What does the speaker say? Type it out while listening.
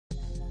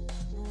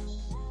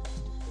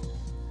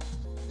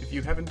If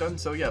you haven't done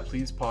so yet,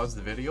 please pause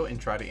the video and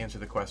try to answer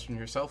the question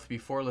yourself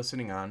before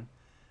listening on.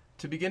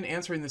 To begin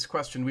answering this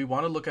question, we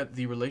want to look at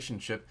the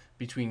relationship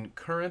between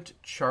current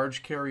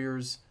charge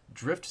carriers,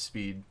 drift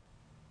speed,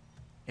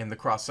 and the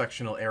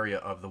cross-sectional area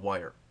of the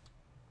wire.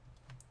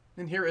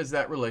 And here is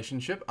that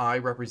relationship. I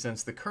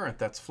represents the current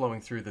that's flowing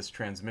through this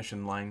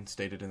transmission line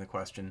stated in the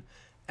question.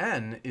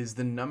 N is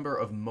the number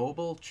of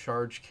mobile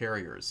charge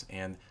carriers,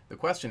 and the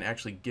question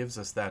actually gives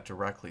us that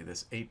directly,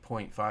 this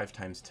 8.5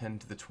 times 10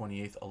 to the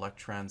 28th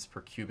electrons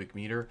per cubic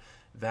meter.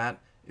 That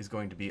is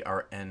going to be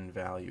our N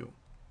value.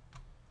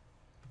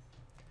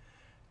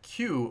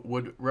 Q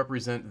would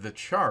represent the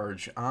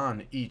charge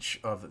on each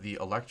of the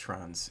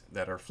electrons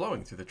that are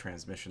flowing through the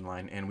transmission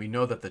line, and we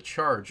know that the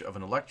charge of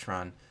an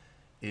electron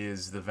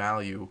is the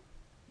value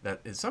that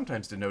is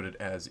sometimes denoted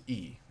as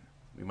E.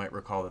 We might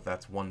recall that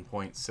that's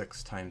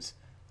 1.6 times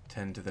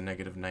 10 to the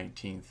negative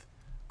 19th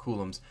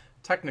coulombs.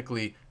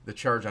 Technically, the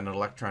charge on an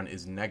electron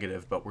is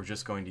negative, but we're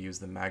just going to use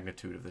the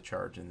magnitude of the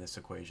charge in this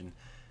equation.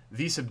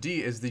 V sub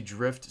d is the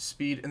drift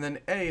speed, and then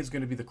A is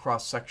going to be the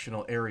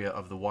cross-sectional area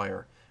of the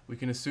wire. We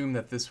can assume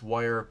that this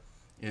wire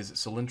is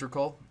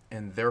cylindrical,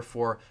 and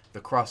therefore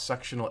the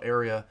cross-sectional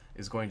area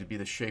is going to be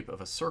the shape of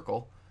a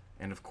circle.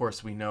 And of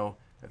course, we know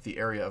that the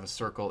area of a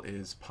circle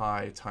is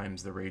pi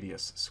times the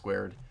radius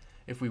squared.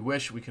 If we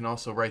wish, we can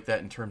also write that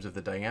in terms of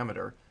the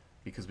diameter,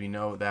 because we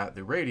know that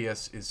the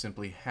radius is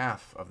simply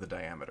half of the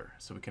diameter.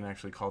 So we can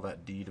actually call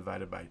that d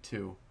divided by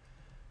 2.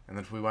 And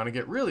then if we want to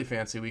get really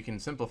fancy, we can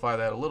simplify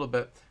that a little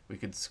bit. We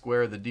could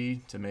square the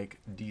d to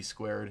make d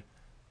squared,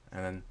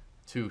 and then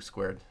 2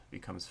 squared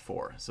becomes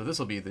 4. So this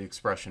will be the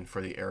expression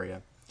for the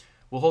area.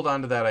 We'll hold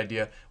on to that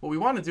idea. What we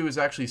want to do is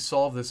actually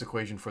solve this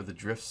equation for the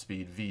drift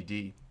speed,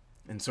 Vd.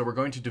 And so we're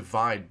going to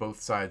divide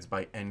both sides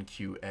by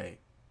nqa.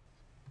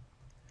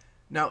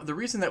 Now, the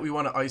reason that we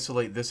want to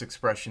isolate this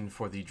expression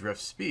for the drift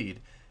speed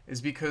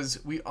is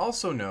because we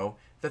also know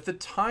that the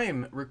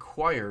time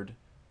required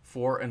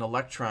for an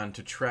electron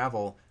to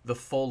travel the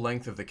full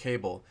length of the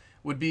cable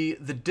would be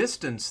the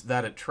distance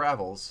that it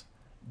travels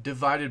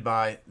divided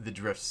by the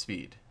drift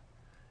speed.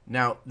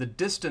 Now, the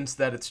distance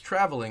that it's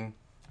traveling,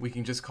 we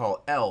can just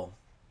call L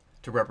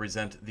to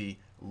represent the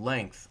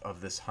length of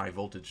this high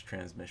voltage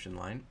transmission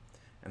line.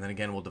 And then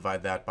again, we'll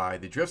divide that by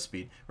the drift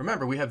speed.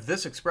 Remember, we have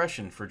this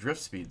expression for drift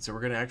speed, so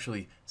we're going to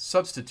actually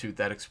substitute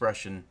that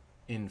expression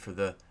in for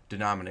the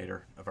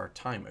denominator of our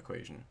time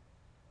equation.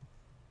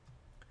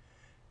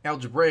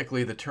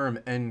 Algebraically, the term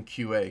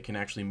nqa can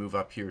actually move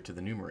up here to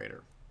the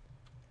numerator.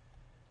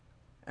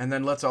 And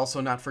then let's also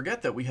not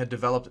forget that we had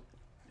developed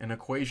an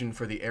equation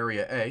for the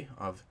area A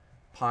of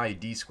pi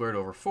d squared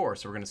over 4,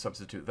 so we're going to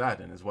substitute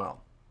that in as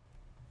well.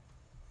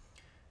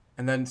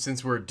 And then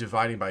since we're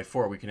dividing by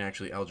 4, we can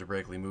actually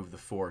algebraically move the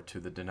 4 to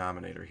the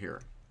denominator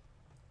here.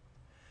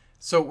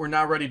 So we're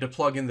now ready to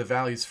plug in the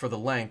values for the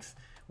length,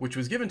 which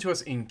was given to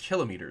us in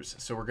kilometers.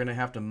 So we're going to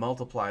have to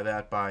multiply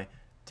that by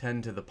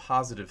 10 to the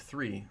positive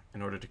 3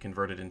 in order to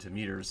convert it into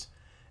meters.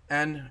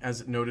 N,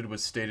 as noted,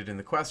 was stated in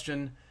the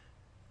question.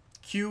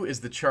 Q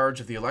is the charge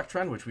of the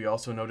electron, which we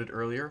also noted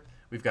earlier.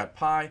 We've got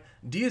pi.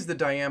 D is the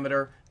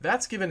diameter.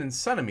 That's given in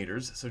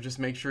centimeters, so just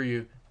make sure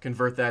you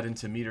convert that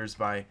into meters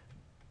by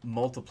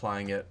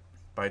multiplying it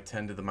by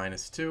 10 to the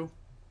minus 2.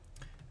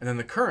 And then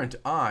the current,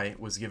 I,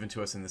 was given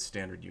to us in the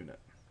standard unit.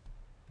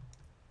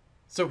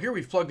 So here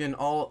we've plugged in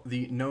all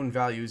the known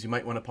values. You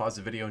might want to pause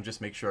the video and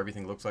just make sure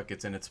everything looks like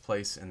it's in its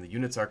place and the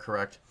units are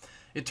correct.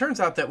 It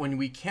turns out that when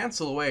we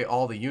cancel away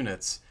all the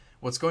units,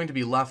 what's going to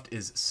be left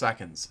is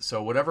seconds.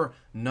 So whatever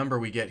number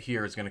we get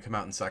here is going to come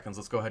out in seconds.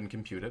 Let's go ahead and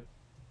compute it.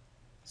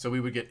 So we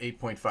would get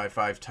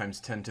 8.55 times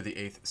 10 to the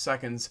 8th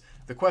seconds.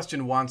 The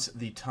question wants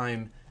the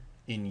time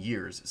in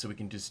years, so we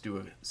can just do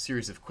a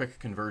series of quick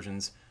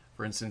conversions.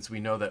 For instance, we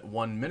know that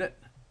 1 minute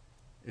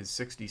is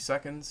 60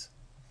 seconds.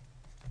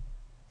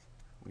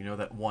 We know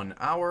that 1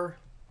 hour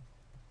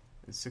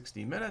is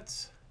 60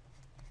 minutes.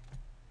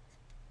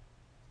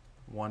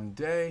 1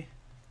 day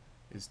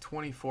is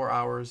 24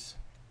 hours.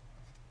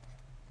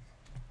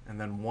 And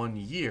then 1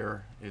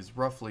 year is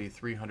roughly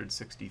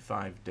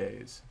 365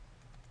 days.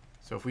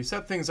 So if we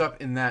set things up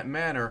in that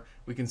manner,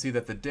 we can see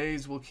that the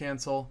days will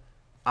cancel,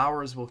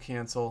 hours will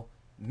cancel,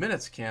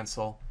 minutes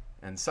cancel,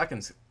 and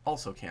seconds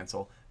also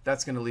cancel.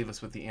 That's going to leave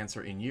us with the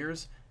answer in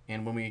years.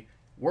 And when we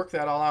work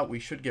that all out, we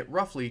should get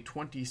roughly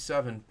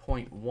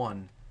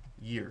 27.1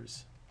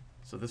 years.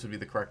 So this would be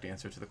the correct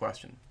answer to the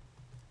question.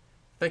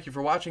 Thank you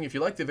for watching. If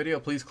you liked the video,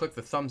 please click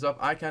the thumbs up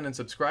icon and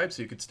subscribe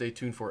so you could stay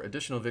tuned for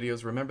additional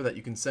videos. Remember that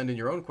you can send in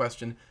your own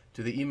question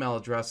to the email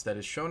address that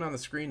is shown on the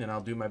screen, and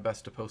I'll do my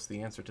best to post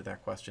the answer to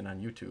that question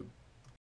on YouTube.